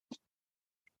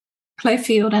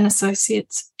Clarefield and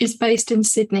Associates is based in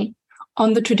Sydney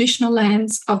on the traditional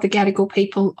lands of the Gadigal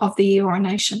people of the Eora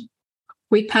Nation.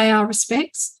 We pay our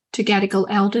respects to Gadigal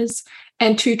elders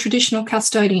and to traditional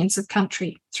custodians of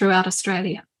country throughout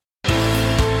Australia.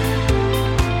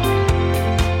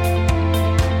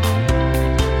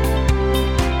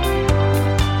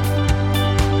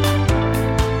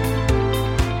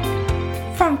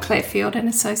 From Clarefield and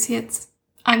Associates,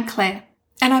 I'm Claire,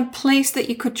 and I'm pleased that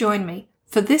you could join me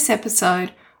for this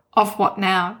episode of What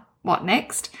Now, What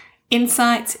Next?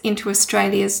 Insights into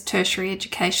Australia's tertiary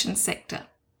education sector.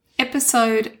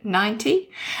 Episode 90,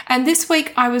 and this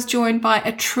week I was joined by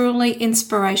a truly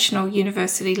inspirational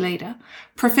university leader,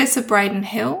 Professor Braden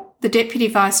Hill, the Deputy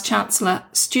Vice-Chancellor,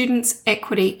 Students,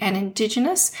 Equity and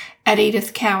Indigenous at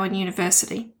Edith Cowan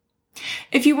University.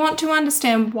 If you want to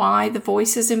understand why the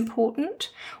voice is important,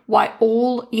 why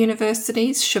all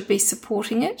universities should be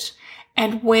supporting it,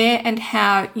 and where and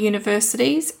how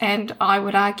universities, and I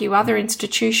would argue other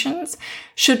institutions,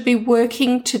 should be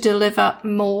working to deliver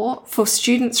more for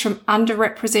students from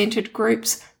underrepresented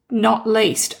groups, not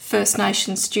least First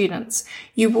Nations students,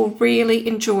 you will really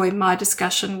enjoy my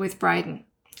discussion with Braden.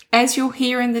 As you'll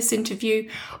hear in this interview,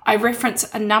 I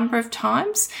reference a number of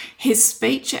times his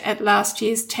speech at last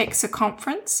year's TEXA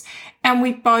conference, and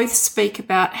we both speak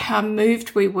about how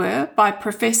moved we were by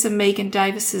Professor Megan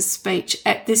Davis's speech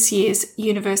at this year's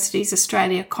Universities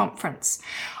Australia conference.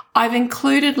 I've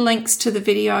included links to the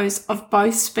videos of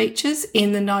both speeches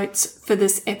in the notes for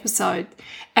this episode,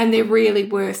 and they're really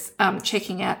worth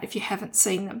checking out if you haven't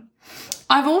seen them.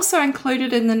 I've also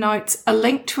included in the notes a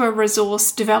link to a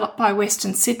resource developed by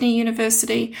Western Sydney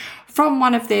University from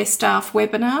one of their staff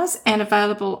webinars and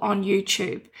available on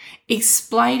YouTube,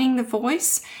 explaining the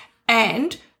voice,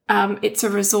 and it's a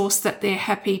resource that they're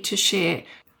happy to share.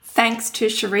 Thanks to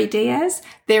Cherie Diaz,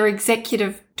 their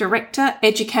Executive Director,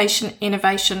 Education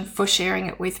Innovation, for sharing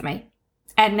it with me.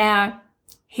 And now,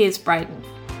 here's Braden.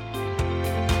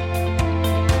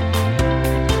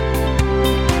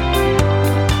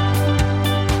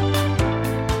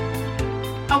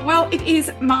 Well, it is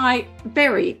my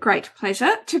very great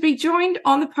pleasure to be joined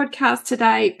on the podcast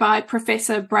today by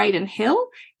Professor Braden Hill,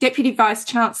 Deputy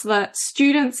Vice-Chancellor,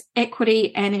 Students,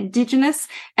 Equity and Indigenous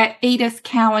at Edith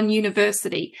Cowan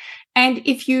University. And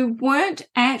if you weren't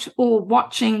at or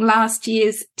watching last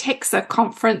year's TEXA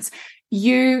conference,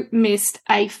 you missed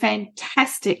a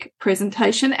fantastic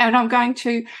presentation, and I'm going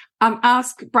to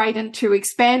ask Braden to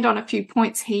expand on a few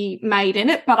points he made in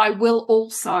it, but I will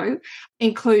also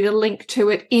include a link to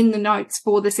it in the notes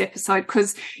for this episode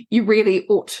because you really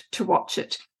ought to watch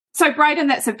it. So Braden,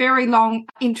 that's a very long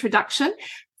introduction.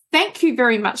 Thank you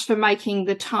very much for making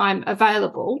the time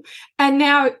available. And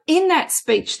now in that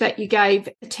speech that you gave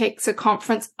at the TEXA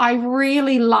conference, I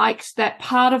really liked that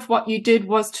part of what you did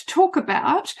was to talk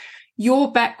about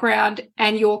your background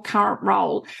and your current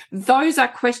role. Those are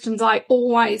questions I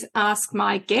always ask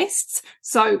my guests.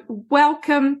 So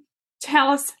welcome. Tell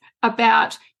us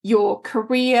about your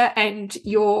career and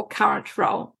your current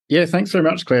role. Yeah, thanks very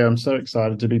much, Claire. I'm so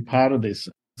excited to be part of this.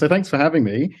 So thanks for having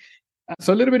me.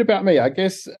 So a little bit about me. I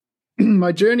guess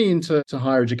my journey into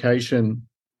higher education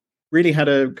really had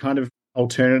a kind of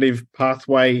alternative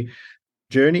pathway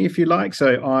journey, if you like.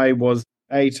 So I was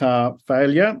ATAR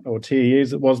failure, or TE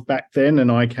as it was back then, and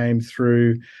I came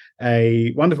through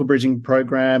a wonderful bridging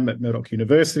program at Murdoch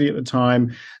University at the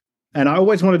time. And I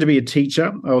always wanted to be a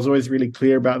teacher. I was always really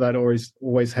clear about that,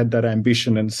 always had that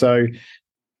ambition. And so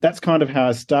that's kind of how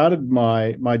I started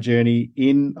my journey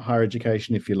in higher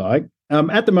education, if you like.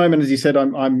 At the moment, as you said,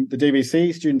 I'm the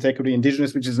DVC, Students, Equity,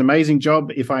 Indigenous, which is an amazing job.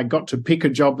 If I got to pick a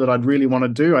job that I'd really want to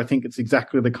do, I think it's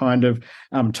exactly the kind of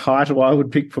title I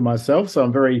would pick for myself. So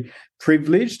I'm very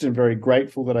privileged and very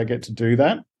grateful that I get to do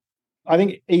that. I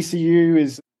think ECU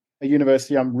is a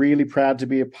university I'm really proud to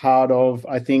be a part of.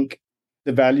 I think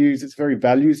it's a very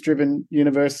values-driven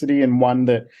university, and one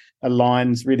that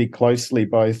aligns really closely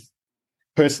both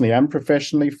personally and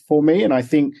professionally for me. And I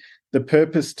think the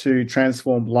purpose to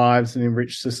transform lives and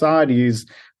enrich society is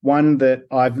one that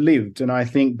I've lived. And I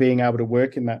think being able to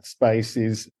work in that space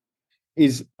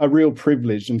is a real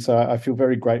privilege. And so I feel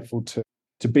very grateful to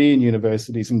be in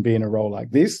universities and be in a role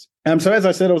like this. So as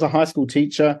I said, I was a high school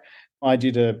teacher. I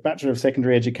did a Bachelor of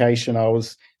Secondary Education. I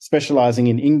was specialising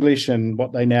in English and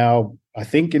what they now, I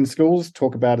think, in schools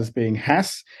talk about as being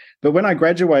HASS. But when I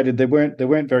graduated, there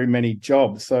weren't very many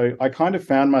jobs. So I kind of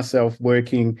found myself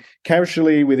working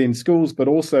casually within schools, but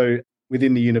also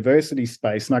within the university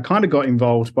space. And I kind of got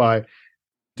involved by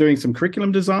doing some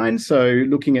curriculum design. So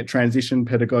looking at transition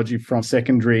pedagogy from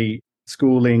secondary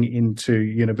schooling into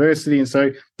university. And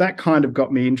so that kind of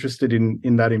got me interested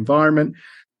in that environment.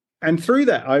 And through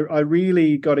that, I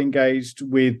really got engaged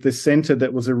with the centre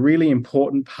that was a really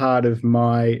important part of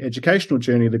my educational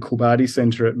journey, the Kulbadi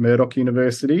Centre at Murdoch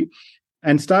University,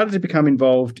 and started to become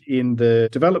involved in the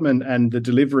development and the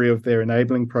delivery of their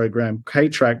enabling program,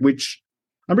 K-Track, which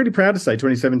I'm really proud to say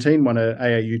 2017 won an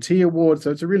AAUT award. So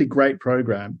it's a really great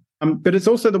program. But it's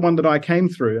also the one that I came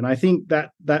through. And I think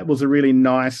that was a really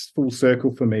nice full circle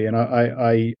for me. And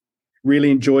I really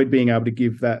enjoyed being able to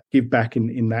give back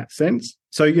in that sense.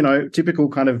 So, typical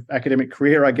kind of academic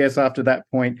career, I guess, after that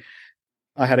point,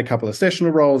 I had a couple of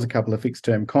sessional roles, a couple of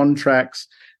fixed-term contracts,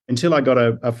 until I got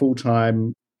a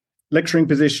full-time lecturing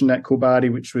position at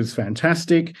Kulbadi, which was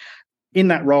fantastic. In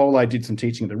that role, I did some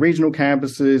teaching at the regional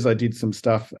campuses. I did some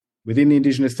stuff within the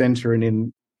Indigenous Centre and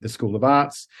in the School of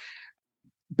Arts.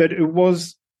 But it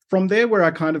was from there where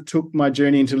I kind of took my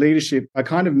journey into leadership. I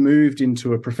kind of moved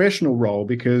into a professional role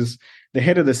because the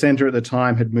head of the centre at the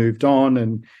time had moved on,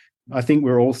 and I think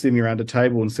we were all sitting around a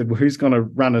table and said, well, who's going to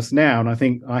run us now? And I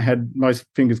think I had most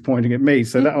fingers pointing at me.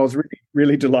 So that I was really,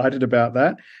 really delighted about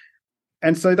that.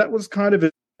 And so that was kind of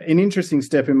an interesting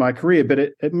step in my career. But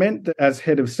it meant that as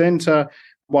head of centre,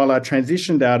 while I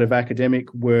transitioned out of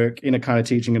academic work in a kind of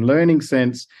teaching and learning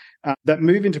sense, that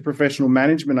move into professional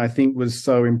management, I think, was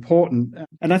so important.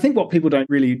 And I think what people don't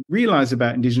really realise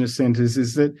about Indigenous centres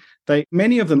is that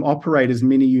many of them operate as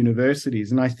mini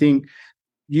universities. And I think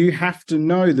you have to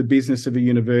know the business of a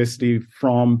university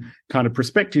from kind of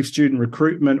prospective student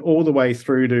recruitment all the way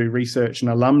through to research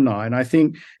and alumni. And I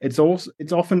think it's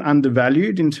often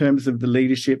undervalued in terms of the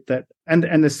leadership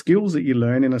and the skills that you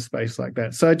learn in a space like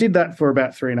that. So I did that for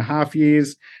about 3.5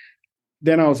 years.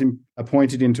 Then I was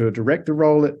appointed into a director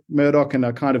role at Murdoch, and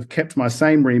I kind of kept my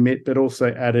same remit, but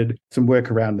also added some work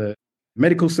around the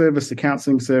medical service, the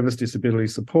counselling service, disability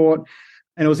support.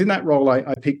 And it was in that role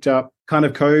I picked up kind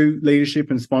of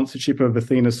co-leadership and sponsorship of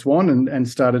Athena Swan and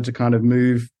started to kind of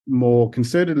move more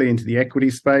concertedly into the equity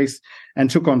space and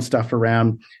took on stuff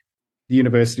around the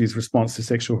university's response to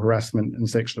sexual harassment and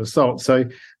sexual assault. So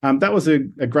that was a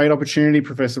great opportunity.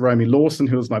 Professor Romy Lawson,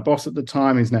 who was my boss at the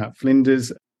time, who's now at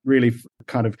Flinders, really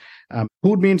kind of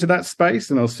pulled me into that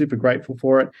space, and I was super grateful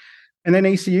for it. And then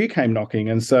ECU came knocking,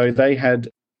 and so they had,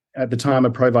 at the time, a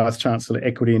Pro-Vice-Chancellor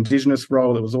Equity Indigenous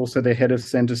role that was also their head of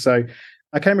centre. So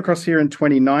I came across here in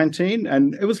 2019,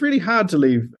 and it was really hard to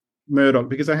leave Murdoch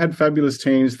because I had fabulous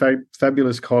teams,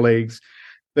 fabulous colleagues,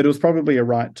 but it was probably a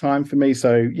right time for me.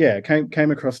 So, yeah, came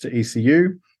across to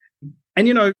ECU.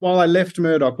 And, while I left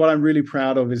Murdoch, what I'm really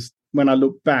proud of is when I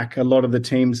look back, a lot of the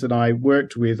teams that I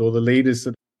worked with or the leaders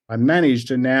that I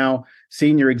managed are now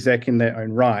senior exec in their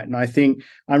own right. And I think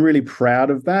I'm really proud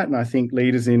of that. And I think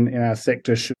leaders in our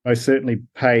sector should most certainly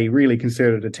pay really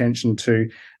concerted attention to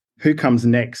who comes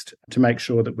next to make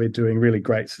sure that we're doing really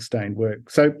great sustained work.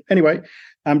 So anyway,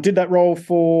 did that role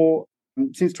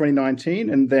since 2019.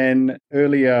 And then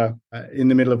earlier in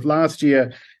the middle of last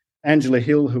year, Angela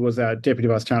Hill, who was our Deputy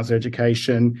Vice-Chancellor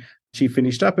Education, she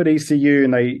finished up at ECU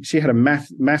and she had a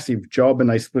massive job and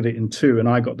they split it in two, and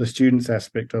I got the students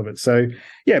aspect of it. So,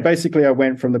 yeah, basically I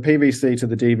went from the PVC to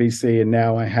the DVC, and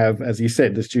now I have, as you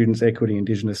said, the Students' Equity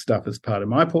Indigenous stuff as part of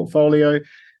my portfolio.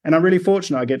 And I'm really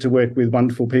fortunate I get to work with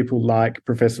wonderful people like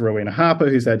Professor Rowena Harper,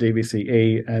 who's our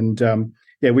DVCE. And,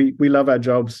 we love our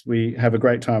jobs. We have a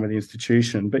great time at the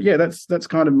institution. But, yeah, that's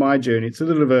kind of my journey. It's a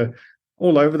little of a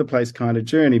all over the place kind of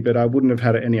journey, but I wouldn't have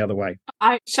had it any other way.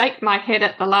 I shake my head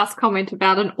at the last comment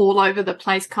about an all over the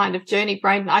place kind of journey,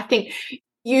 Braden. I think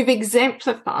you've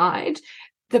exemplified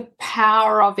the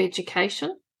power of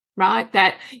education, right?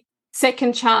 That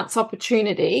second chance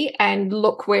opportunity, and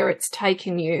look where it's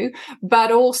taken you,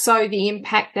 but also the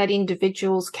impact that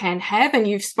individuals can have. And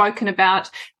you've spoken about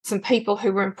some people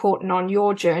who were important on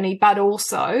your journey, but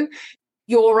also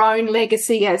your own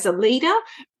legacy as a leader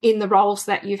in the roles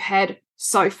that you've had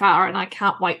so far, and I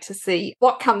can't wait to see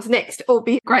what comes next, all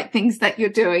the great things that you're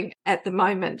doing at the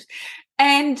moment.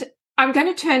 And I'm going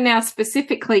to turn now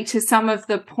specifically to some of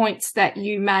the points that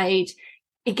you made,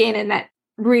 again, in that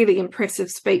really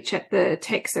impressive speech at the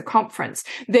TEXA conference.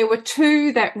 There were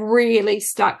two that really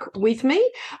stuck with me,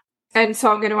 and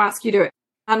so I'm going to ask you to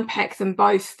unpack them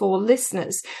both for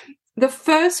listeners. The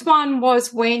first one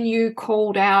was when you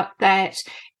called out that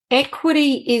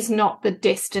equity is not the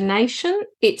destination,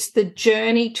 it's the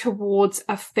journey towards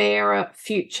a fairer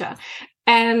future.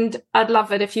 And I'd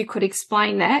love it if you could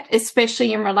explain that,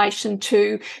 especially in relation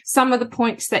to some of the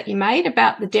points that you made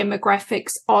about the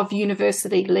demographics of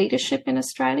university leadership in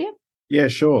Australia. Yeah,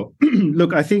 sure.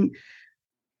 Look, I think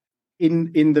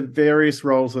in the various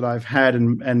roles that I've had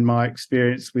and my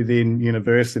experience within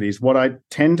universities, what I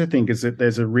tend to think is that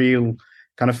there's a real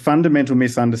kind of fundamental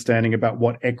misunderstanding about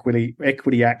what equity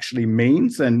actually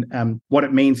means and what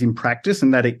it means in practice,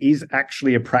 and that it is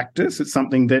actually a practice. It's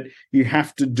something that you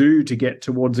have to do to get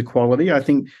towards equality. I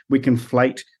think we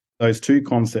conflate those two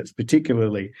concepts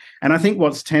particularly. And I think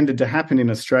what's tended to happen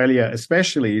in Australia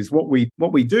especially is what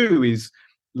we do is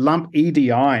lump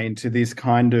EDI into this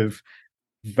kind of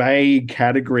vague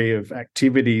category of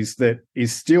activities that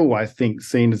is still, I think,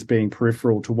 seen as being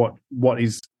peripheral to what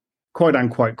is quote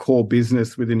unquote core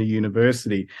business within a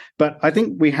university. But I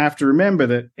think we have to remember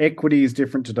that equity is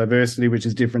different to diversity, which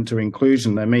is different to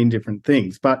inclusion. They mean different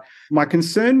things. But my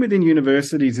concern within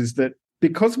universities is that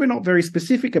because we're not very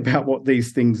specific about what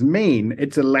these things mean,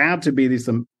 it's allowed to be this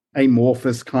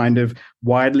amorphous kind of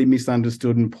widely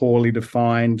misunderstood and poorly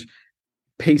defined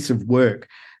piece of work.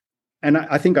 And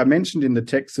I think I mentioned in the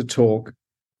Texas talk,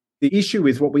 the issue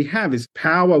is what we have is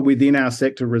power within our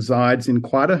sector resides in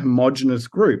quite a homogenous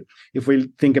group. If we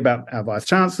think about our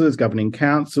vice-chancellors, governing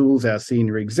councils, our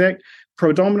senior exec,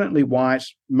 predominantly white,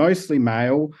 mostly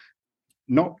male,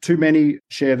 not too many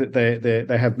share that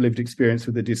they have lived experience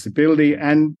with a disability,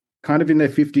 and kind of in their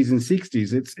 50s and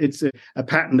 60s. It's a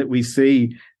pattern that we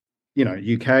see,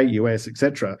 UK, US,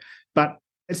 etc. But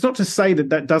it's not to say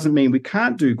that doesn't mean we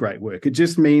can't do great work. It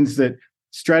just means that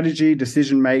strategy,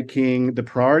 decision-making, the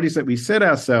priorities that we set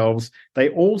ourselves, they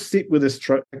all sit with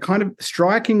a kind of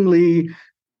strikingly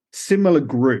similar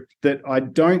group that I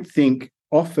don't think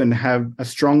often have a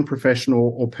strong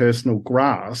professional or personal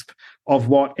grasp of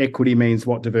what equity means,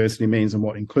 what diversity means, and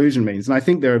what inclusion means. And I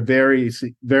think there are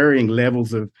varying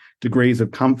levels of degrees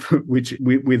of comfort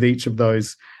with each of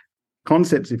those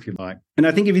concepts, if you like. And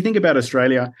I think if you think about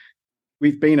Australia,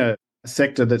 we've been a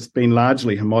sector that's been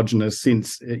largely homogenous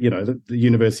since, the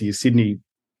University of Sydney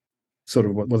sort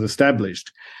of was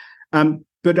established.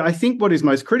 But I think what is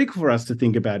most critical for us to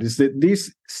think about is that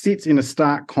this sits in a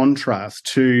stark contrast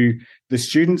to the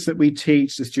students that we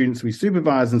teach, the students we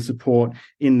supervise and support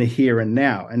in the here and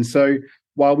now. And so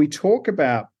while we talk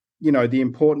about, the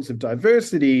importance of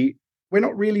diversity, we're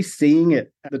not really seeing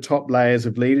it at the top layers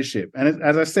of leadership. And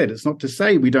as I said, it's not to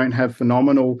say we don't have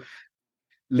phenomenal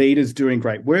leaders doing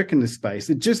great work in this space.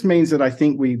 It just means that I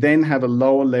think we then have a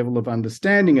lower level of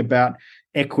understanding about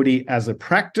equity as a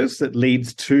practice that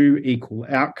leads to equal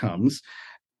outcomes.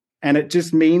 And it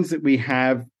just means that we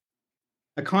have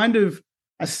a kind of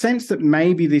a sense that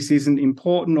maybe this isn't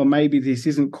important or maybe this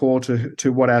isn't core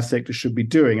to what our sector should be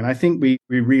doing. And I think we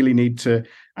really need to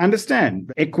understand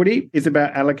equity is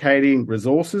about allocating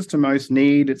resources to most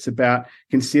need. It's about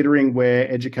considering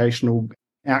where educational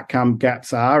outcome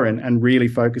gaps are and really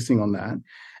focusing on that.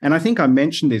 And I think I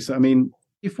mentioned this. I mean,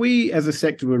 if we as a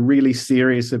sector were really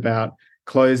serious about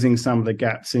closing some of the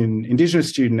gaps in Indigenous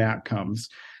student outcomes,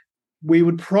 we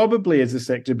would probably as a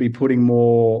sector be putting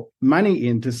more money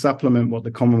in to supplement what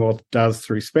the Commonwealth does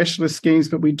through specialist schemes,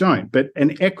 but we don't. But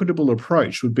an equitable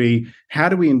approach would be, how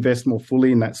do we invest more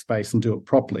fully in that space and do it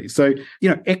properly? So,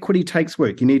 equity takes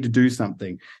work. You need to do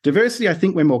something. Diversity, I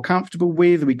think we're more comfortable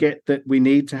with. We get that we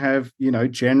need to have,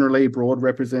 generally broad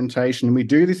representation. And we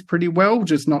do this pretty well,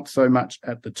 just not so much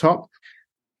at the top.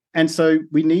 And so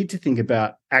we need to think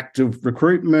about active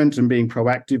recruitment and being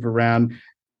proactive around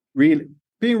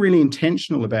being really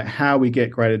intentional about how we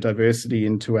get greater diversity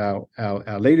into our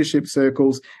leadership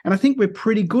circles. And I think we're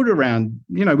pretty good around,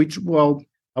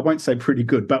 I won't say pretty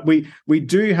good, but we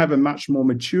do have a much more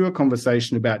mature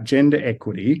conversation about gender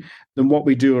equity than what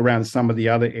we do around some of the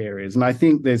other areas. And I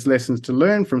think there's lessons to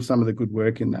learn from some of the good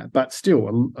work in that, but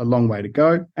still a long way to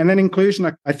go. And then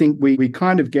inclusion, I think we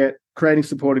kind of get creating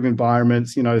supportive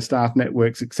environments, staff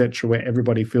networks, et cetera, where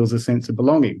everybody feels a sense of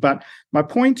belonging. But my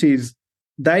point is,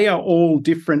 they are all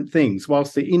different things.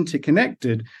 Whilst they're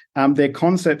interconnected, they're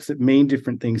concepts that mean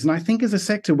different things. And I think as a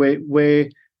sector where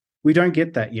we don't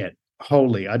get that yet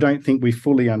wholly, I don't think we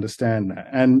fully understand that.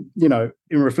 And,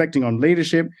 in reflecting on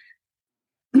leadership,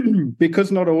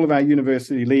 because not all of our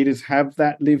university leaders have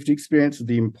that lived experience of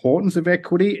the importance of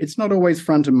equity, it's not always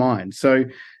front of mind. So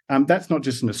that's not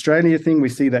just an Australia thing. We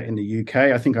see that in the UK.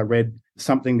 I think I read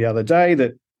something the other day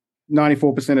that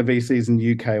 94% of VCs in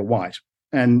the UK are white.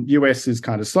 And US is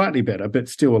kind of slightly better, but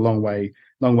still a long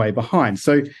way behind.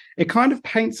 So it kind of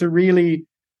paints a really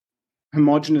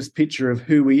homogenous picture of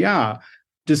who we are,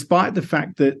 despite the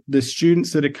fact that the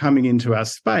students that are coming into our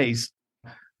space,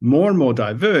 more and more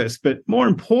diverse, but more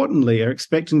importantly, are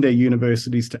expecting their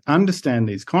universities to understand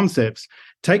these concepts,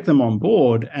 take them on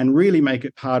board, and really make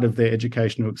it part of their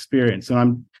educational experience.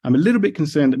 And I'm a little bit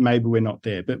concerned that maybe we're not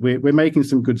there, but we're making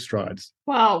some good strides.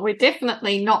 Well, we're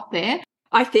definitely not there,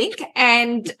 I think,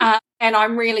 and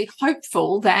I'm really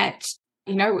hopeful that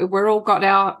we're all got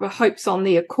our hopes on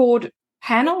the Accord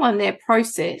panel and their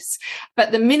process.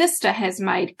 But the minister has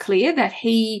made clear that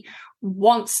he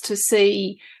wants to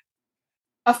see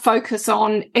a focus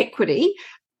on equity.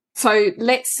 So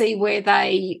let's see where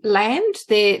they land,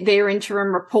 their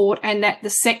interim report, and that the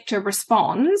sector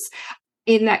responds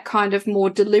in that kind of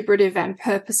more deliberative and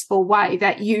purposeful way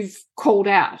that you've called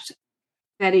out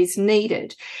that is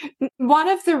needed. One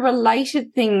of the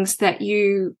related things that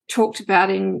you talked about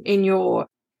in your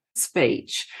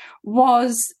speech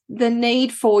was the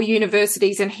need for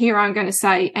universities, and here I'm going to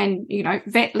say, and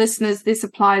vet listeners, this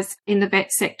applies in the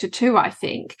vet sector too, I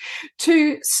think,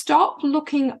 to stop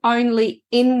looking only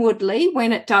inwardly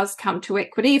when it does come to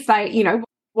equity. If they,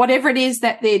 whatever it is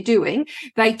that they're doing,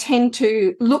 they tend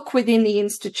to look within the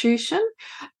institution,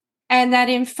 and that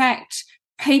in fact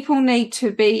people need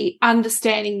to be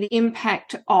understanding the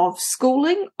impact of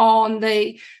schooling on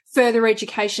the further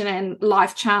education and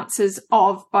life chances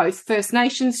of both First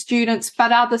Nations students,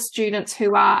 but other students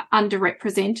who are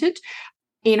underrepresented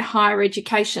in higher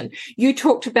education. You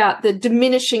talked about the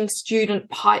diminishing student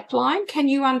pipeline. Can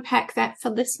you unpack that for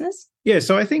listeners? Yeah,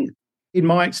 so I think in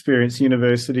my experience,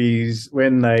 universities,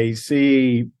 when they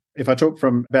see, if I talk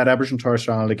about Aboriginal and Torres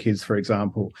Strait Islander kids, for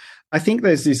example, I think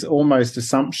there's this almost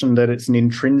assumption that it's an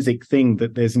intrinsic thing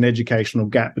that there's an educational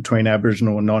gap between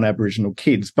Aboriginal and non-Aboriginal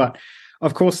kids. But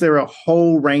of course, there are a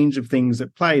whole range of things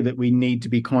at play that we need to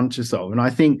be conscious of. And I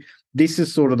think this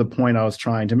is sort of the point I was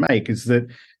trying to make, is that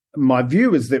my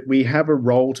view is that we have a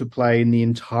role to play in the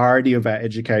entirety of our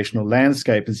educational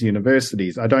landscape as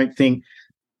universities. I don't think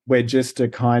we're just to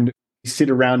kind of sit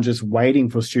around just waiting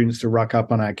for students to ruck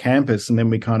up on our campus and then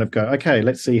we kind of go, okay,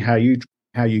 let's see how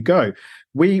you go.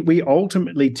 We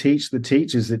ultimately teach the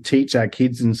teachers that teach our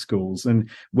kids in schools, and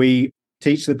we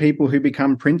teach the people who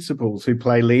become principals, who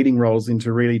play leading roles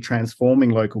into really transforming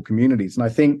local communities. And I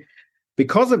think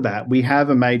because of that, we have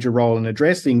a major role in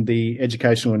addressing the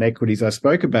educational inequities I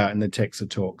spoke about in the Texas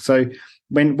talk. So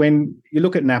when you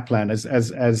look at NAPLAN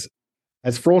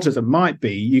as fraught as it might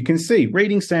be, you can see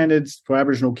reading standards for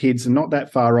Aboriginal kids are not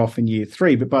that far off in year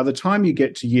 3, but by the time you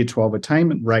get to year 12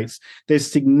 attainment rates,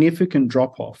 there's significant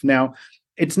drop-off. Now,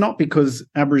 it's not because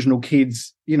Aboriginal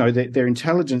kids, their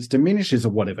intelligence diminishes or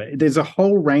whatever. There's a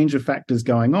whole range of factors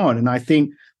going on. And I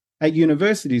think at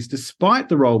universities, despite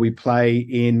the role we play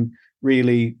in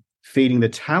really feeding the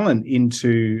talent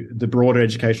into the broader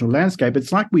educational landscape,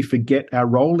 it's like we forget our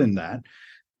role in that.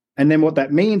 And then what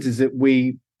that means is that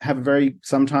we have a very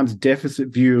sometimes deficit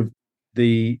view of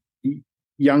the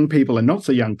young people and not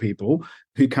so young people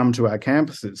who come to our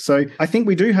campuses. So I think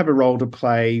we do have a role to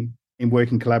play in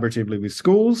working collaboratively with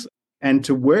schools and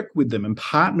to work with them and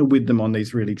partner with them on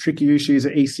these really tricky issues.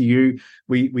 At ECU,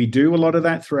 we do a lot of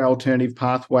that through our alternative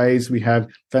pathways. We have a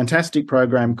fantastic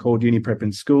program called Uni Prep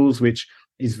in Schools, which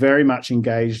is very much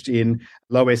engaged in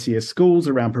low SES schools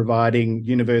around providing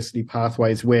university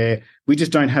pathways where we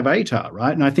just don't have ATAR,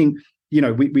 right? And I think,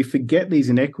 we forget these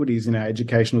inequities in our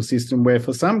educational system where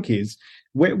for some kids,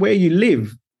 where you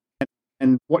live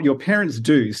and what your parents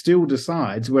do still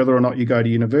decides whether or not you go to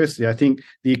university. I think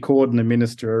the Accord and the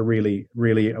Minister are really,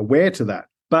 really aware to that.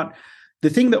 But the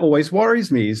thing that always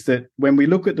worries me is that when we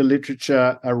look at the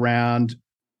literature around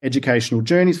educational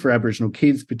journeys for Aboriginal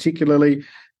kids, particularly,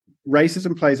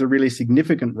 racism plays a really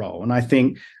significant role. And I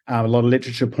think a lot of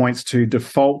literature points to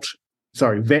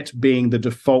VET being the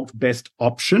default best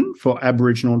option for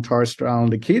Aboriginal and Torres Strait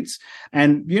Islander kids.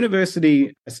 And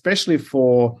university, especially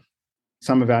for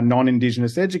some of our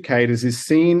non-Indigenous educators, is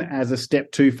seen as a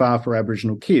step too far for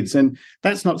Aboriginal kids. And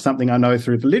that's not something I know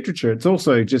through the literature. It's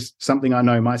also just something I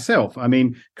know myself. I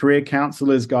mean, career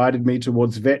counsellors guided me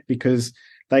towards VET because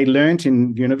they learnt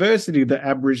in university that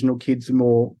Aboriginal kids are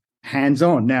more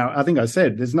hands-on. Now, I think I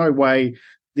said, there's no way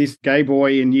this gay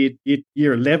boy in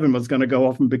year 11 was going to go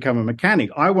off and become a mechanic.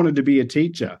 I wanted to be a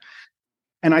teacher.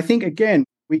 And I think, again,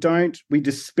 we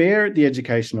despair at the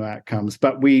educational outcomes,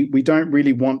 but we don't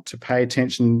really want to pay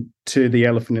attention to the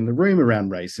elephant in the room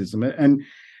around racism. And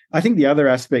I think the other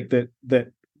aspect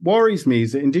that worries me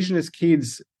is that Indigenous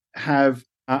kids have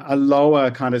a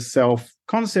lower kind of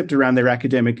self-concept around their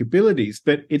academic abilities,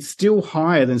 but it's still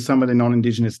higher than some of the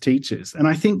non-Indigenous teachers. And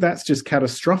I think that's just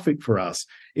catastrophic for us.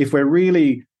 If we're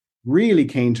really, really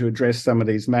keen to address some of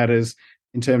these matters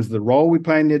in terms of the role we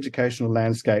play in the educational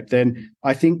landscape, then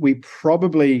I think we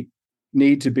probably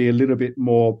need to be a little bit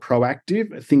more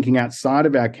proactive, thinking outside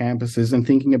of our campuses and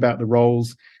thinking about the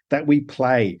roles that we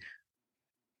play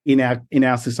in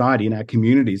our society, in our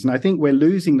communities. And I think we're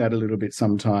losing that a little bit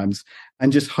sometimes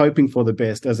and just hoping for the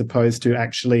best as opposed to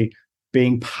actually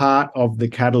being part of the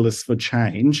catalyst for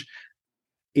change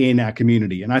in our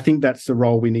community. And I think that's the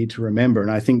role we need to remember.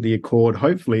 And I think the Accord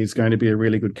hopefully is going to be a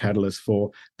really good catalyst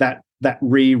for that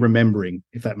re-remembering,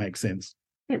 if that makes sense.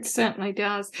 It certainly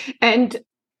does. And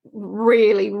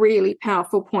really, really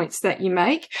powerful points that you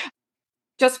make.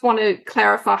 Just want to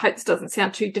clarify, I hope this doesn't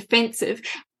sound too defensive,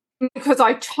 because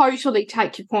I totally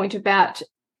take your point about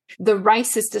the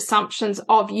racist assumptions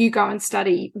of you go and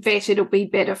study vet, it'll be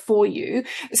better for you.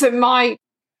 So my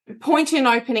point in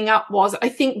opening up was I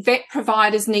think vet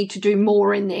providers need to do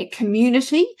more in their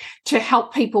community to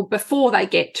help people before they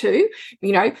get to,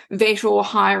 vet or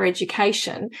higher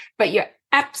education. But you're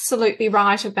absolutely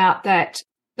right about that,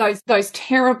 those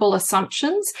terrible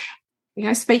assumptions.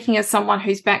 Speaking as someone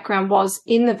whose background was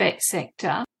in the vet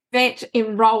sector, vet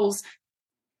enrolls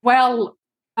well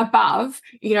above,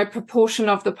 proportion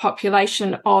of the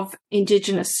population of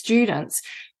Indigenous students,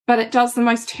 but it does the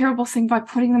most terrible thing by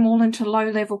putting them all into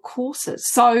low-level courses.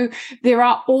 So there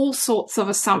are all sorts of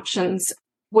assumptions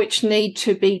which need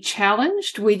to be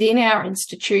challenged within our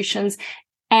institutions,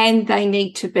 and they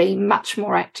need to be much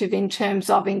more active in terms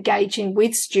of engaging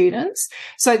with students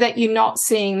so that you're not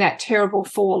seeing that terrible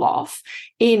fall off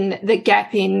in the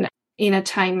gap in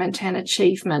attainment and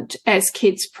achievement as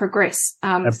kids progress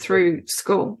through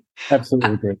school.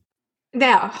 Absolutely agree.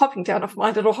 Now, hopping down off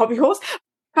my little hobby horse,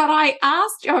 but I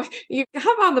asked you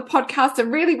come on the podcast,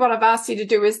 and really what I've asked you to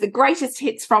do is the greatest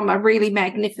hits from a really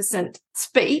magnificent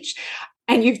speech.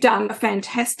 And you've done a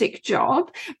fantastic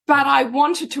job. But I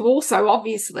wanted to also,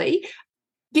 obviously,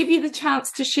 give you the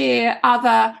chance to share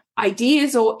other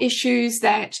ideas or issues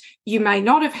that you may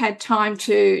not have had time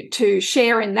to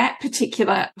share in that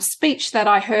particular speech that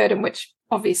I heard, and which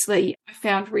obviously I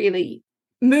found really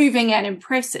moving and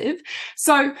impressive.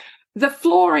 So the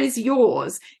floor is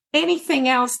yours. Anything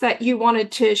else that you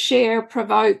wanted to share,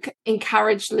 provoke,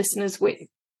 encourage listeners with?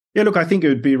 Yeah, look, I think it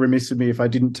would be remiss of me if I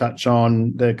didn't touch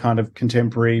on the kind of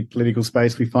contemporary political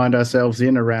space we find ourselves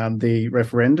in around the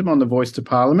referendum on the voice to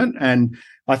Parliament. And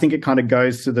I think it kind of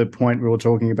goes to the point we were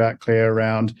talking about, Claire,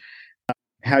 around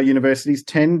how universities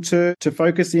tend to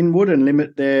focus inward and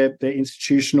limit their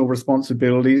institutional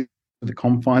responsibilities to the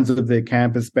confines of their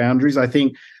campus boundaries. I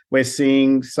think we're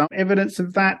seeing some evidence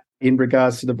of that in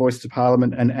regards to the voice to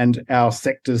Parliament and our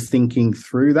sector's thinking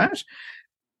through that.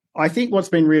 I think what's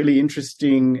been really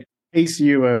interesting,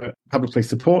 ECU publicly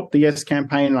support the Yes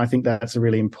campaign, and I think that's a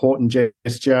really important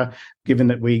gesture, given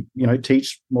that we,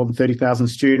 teach more than 30,000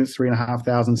 students,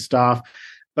 3,500 staff.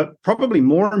 But probably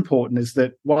more important is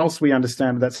that whilst we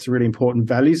understand that's a really important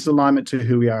values alignment to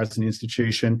who we are as an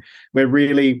institution, we're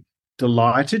really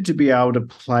delighted to be able to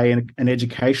play an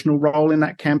educational role in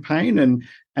that campaign. And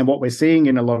what we're seeing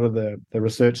in a lot of the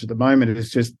research at the moment is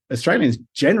just Australians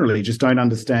generally just don't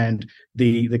understand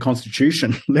the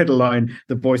Constitution, let alone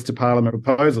the voice to Parliament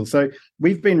proposal. So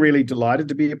we've been really delighted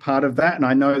to be a part of that. And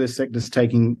I know the sector's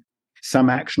taking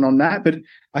some action on that, but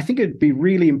I think it'd be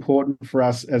really important for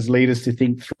us as leaders to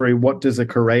think through what does a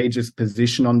courageous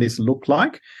position on this look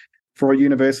like for a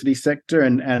university sector.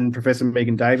 And Professor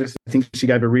Megan Davis, I think she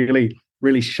gave a really,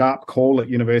 really sharp call at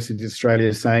University of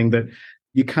Australia saying that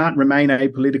you can't remain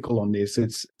apolitical on this.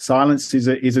 Silence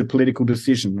is a political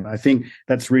decision. I think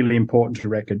that's really important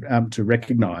to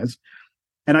recognise.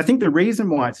 And I think the reason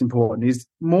why it's important is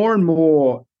more and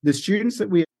more the students that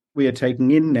we are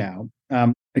taking in now,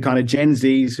 the kind of Gen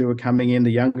Zs who are coming in,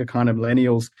 the younger kind of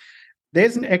millennials,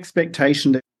 there's an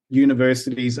expectation that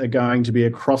universities are going to be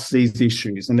across these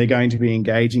issues and they're going to be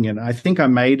engaging in. I think I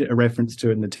made a reference to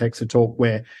it in the Texas talk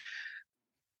where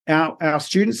our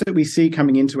students that we see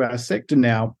coming into our sector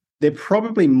now, they're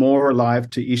probably more alive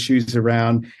to issues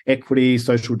around equity,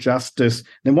 social justice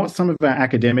than what some of our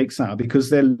academics are, because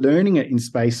they're learning it in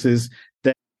spaces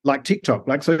that, like TikTok,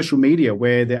 like social media,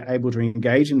 where they're able to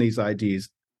engage in these ideas.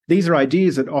 These are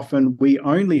ideas that often we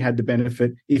only had the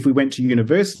benefit if we went to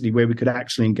university where we could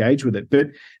actually engage with it. But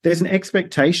there's an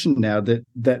expectation now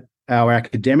that our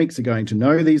academics are going to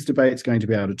know these debates, going to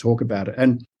be able to talk about it.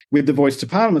 And with the Voice to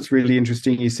Parliament, it's really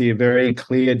interesting. You see a very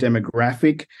clear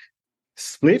demographic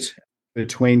split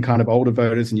between kind of older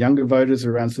voters and younger voters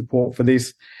around support for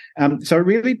this. So it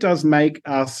really does make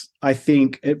us, I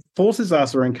think, it forces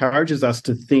us or encourages us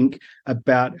to think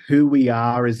about who we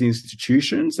are as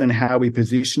institutions and how we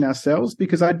position ourselves,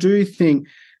 because I do think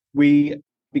we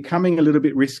becoming a little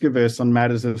bit risk averse on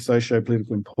matters of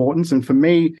socio-political importance. And for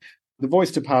me, the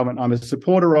Voice to Parliament I'm a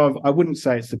supporter of. I wouldn't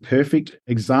say it's the perfect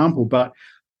example, but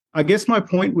I guess my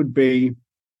point would be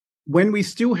when we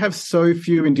still have so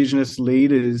few Indigenous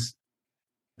leaders,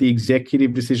 the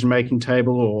executive decision-making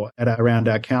table or around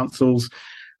our councils,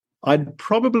 I'd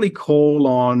probably call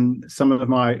on some of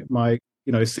my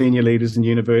senior leaders in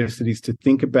universities to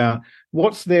think about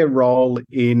what's their role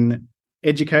in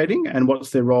educating and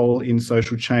what's their role in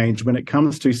social change when it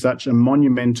comes to such a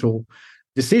monumental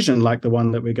decision like the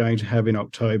one that we're going to have in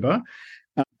October.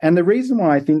 And the reason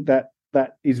why I think that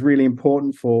is really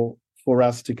important for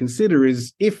us to consider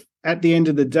is if at the end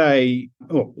of the day,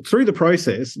 or through the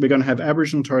process, we're going to have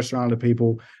Aboriginal and Torres Strait Islander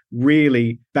people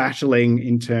really battling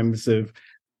in terms of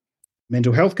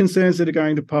mental health concerns that are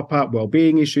going to pop up,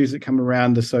 well-being issues that come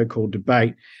around the so-called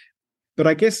debate. But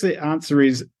I guess the answer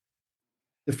is,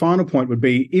 the final point would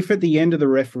be, if at the end of the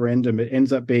referendum it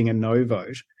ends up being a no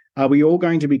vote, are we all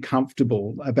going to be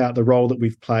comfortable about the role that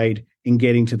we've played in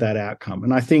getting to that outcome?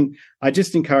 And I think I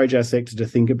just encourage our sector to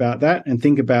think about that and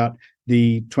think about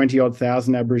the 20-odd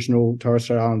thousand Aboriginal Torres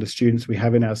Strait Islander students we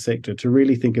have in our sector, to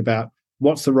really think about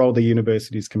what's the role the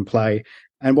universities can play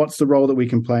and what's the role that we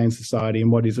can play in society,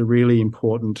 and what is a really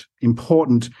important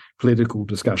political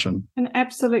discussion. An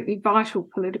absolutely vital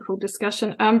political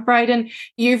discussion. Braden,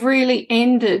 you've really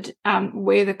ended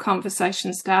where the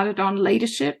conversation started on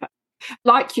leadership.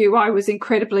 Like you, I was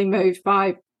incredibly moved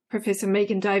by Professor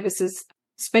Megan Davis's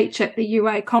speech at the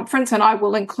UA conference, and I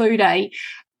will include a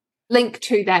link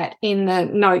to that in the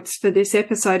notes for this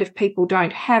episode if people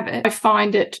don't have it. I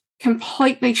find it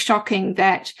completely shocking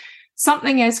that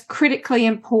something as critically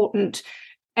important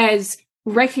as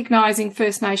recognising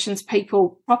First Nations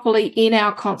people properly in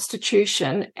our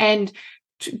Constitution and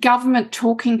government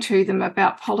talking to them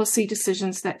about policy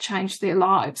decisions that change their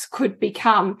lives could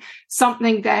become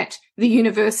something that the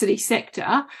university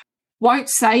sector won't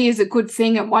say is a good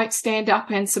thing and won't stand up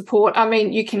and support. I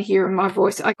mean, you can hear in my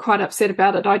voice, I'm quite upset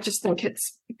about it. I just think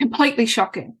it's completely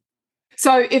shocking.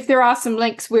 So if there are some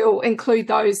links, we'll include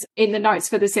those in the notes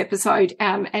for this episode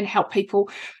and help people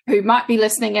who might be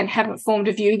listening and haven't formed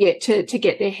a view yet to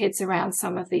get their heads around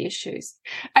some of the issues.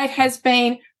 It has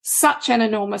been such an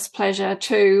enormous pleasure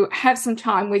to have some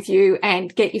time with you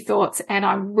and get your thoughts, and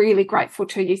I'm really grateful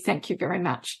to you. Thank you very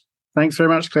much. Thanks very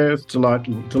much, Claire. It's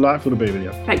delightful to be with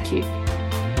you. Thank you.